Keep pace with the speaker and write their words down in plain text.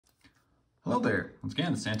Hello there, once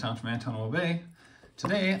again, it's Anton from Anton Obey.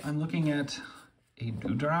 Today I'm looking at a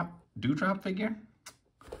Doudrop figure.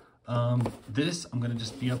 I'm going to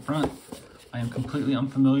just be up front. I am completely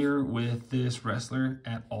unfamiliar with this wrestler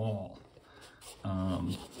at all.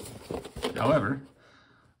 However,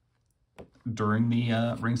 during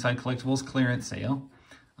the Ringside Collectibles clearance sale,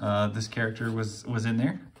 this character was in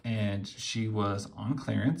there and she was on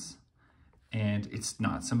clearance, and it's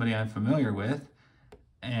not somebody I'm familiar with.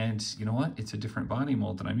 And you know what? It's a different body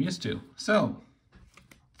mold than I'm used to. So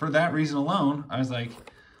for that reason alone, I was like,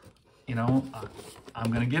 you know,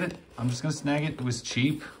 I'm going to get it. I'm just going to snag it. It was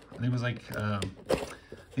cheap. I think it was like, I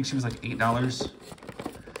think she was like $8,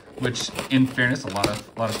 which in fairness, a lot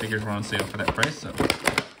of figures were on sale for that price. So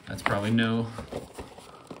that's probably no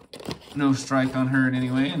strike on her in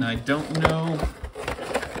any way. And I don't know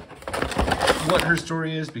what her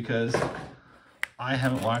story is because I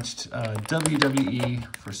haven't watched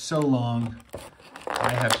WWE for so long.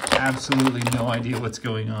 I have absolutely no idea what's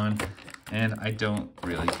going on, and I don't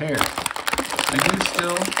really care. I do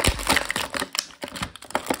still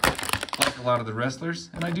like a lot of the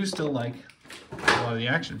wrestlers, and I do still like a lot of the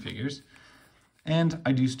action figures, and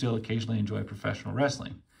I do still occasionally enjoy professional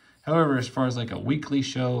wrestling. However, as far as like a weekly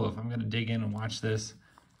show, if I'm going to dig in and watch this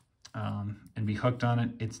and be hooked on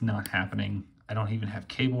it, it's not happening. I don't even have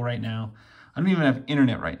cable right now. I don't even have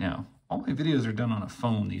internet right now. All my videos are done on a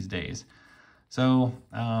phone these days. So,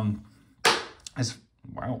 wow,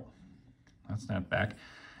 that's not back.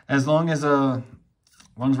 As long as we're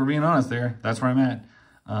being honest there, that's where I'm at.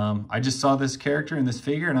 I just saw this character in this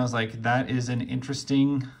figure and I was like, that is an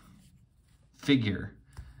interesting figure,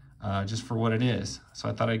 just for what it is. So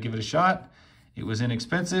I thought I'd give it a shot. It was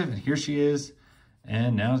inexpensive, and here she is.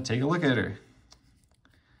 And now take a look at her.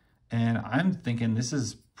 And I'm thinking this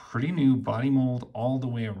is pretty new body mold all the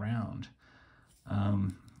way around.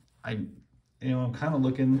 I'm kind of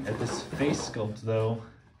looking at this face sculpt though,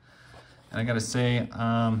 and I gotta say,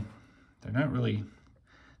 they're not really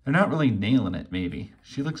nailing it. Maybe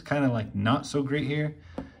she looks kind of like not so great here.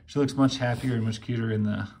 She looks much happier and much cuter in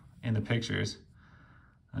the pictures.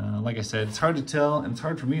 Like I said, it's hard to tell, and it's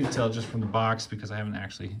hard for me to tell just from the box because I haven't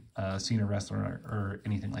actually seen a wrestler or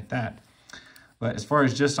anything like that. But as far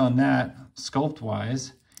as just on that sculpt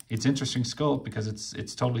wise, it's interesting sculpt because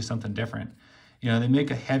it's totally something different. You know, they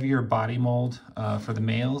make a heavier body mold for the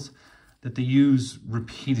males that they use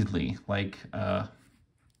repeatedly. Like,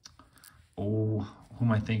 who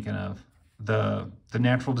am I thinking of? The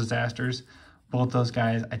Natural Disasters. Both those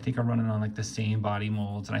guys, I think, are running on like the same body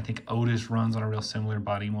molds, and I think Otis runs on a real similar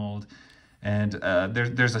body mold. And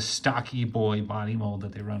there's a stocky boy body mold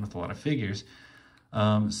that they run with a lot of figures.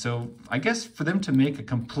 So I guess for them to make a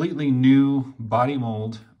completely new body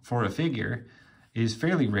mold for a figure is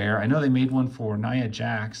fairly rare. I know they made one for Nia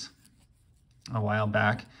Jax a while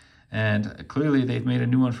back, and clearly they've made a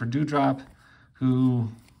new one for Doudrop, who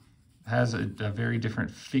has a very different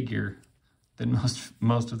figure than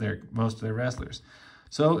most of their wrestlers.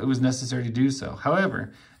 So it was necessary to do so.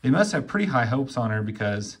 However, they must have pretty high hopes on her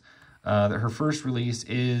because her first release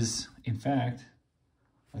is, in fact,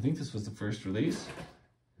 I think this was the first release.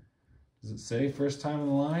 Does it say first time in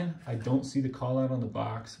the line? I don't see the call out on the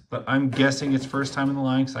box, but I'm guessing it's first time in the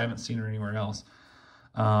line because I haven't seen her anywhere else.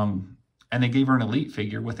 And they gave her an Elite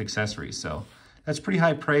figure with accessories. So that's pretty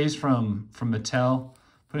high praise from Mattel,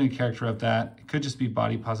 putting a character up that. It could just be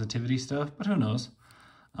body positivity stuff, but who knows?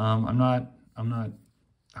 I'm not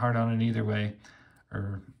hard on it either way,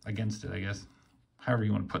 or against it, I guess. However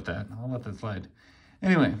you want to put that. I'll let that slide.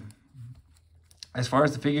 Anyway, as far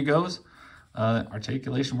as the figure goes,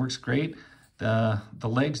 articulation works great. The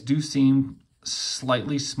legs do seem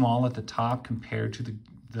slightly small at the top compared to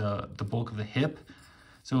the bulk of the hip.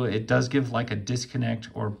 So it does give like a disconnect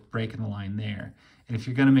or break in the line there. And if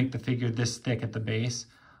you're going to make the figure this thick at the base,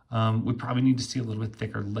 we probably need to see a little bit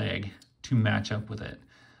thicker leg to match up with it.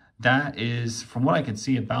 That is, from what I can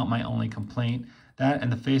see, about my only complaint. That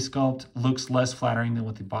and the face sculpt looks less flattering than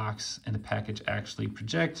what the box and the package actually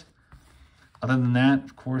project. Other than that,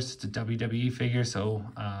 of course, it's a WWE figure, so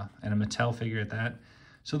and a Mattel figure at that.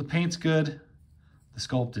 So the paint's good. The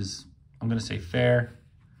sculpt is, I'm going to say, fair.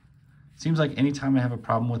 It seems like anytime I have a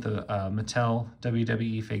problem with a Mattel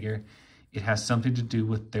WWE figure, it has something to do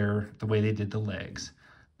with the way they did the legs.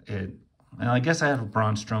 And I guess I have a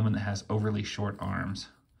Braun Strowman that has overly short arms.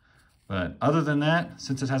 But other than that,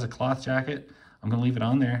 since it has a cloth jacket, I'm going to leave it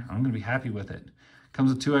on there. I'm going to be happy with it.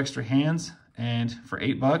 Comes with 2 extra hands. And for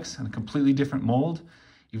 $8 and a completely different mold,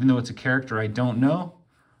 even though it's a character I don't know,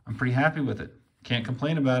 I'm pretty happy with it. Can't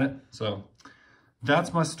complain about it. So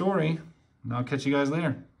that's my story, and I'll catch you guys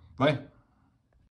later. Bye.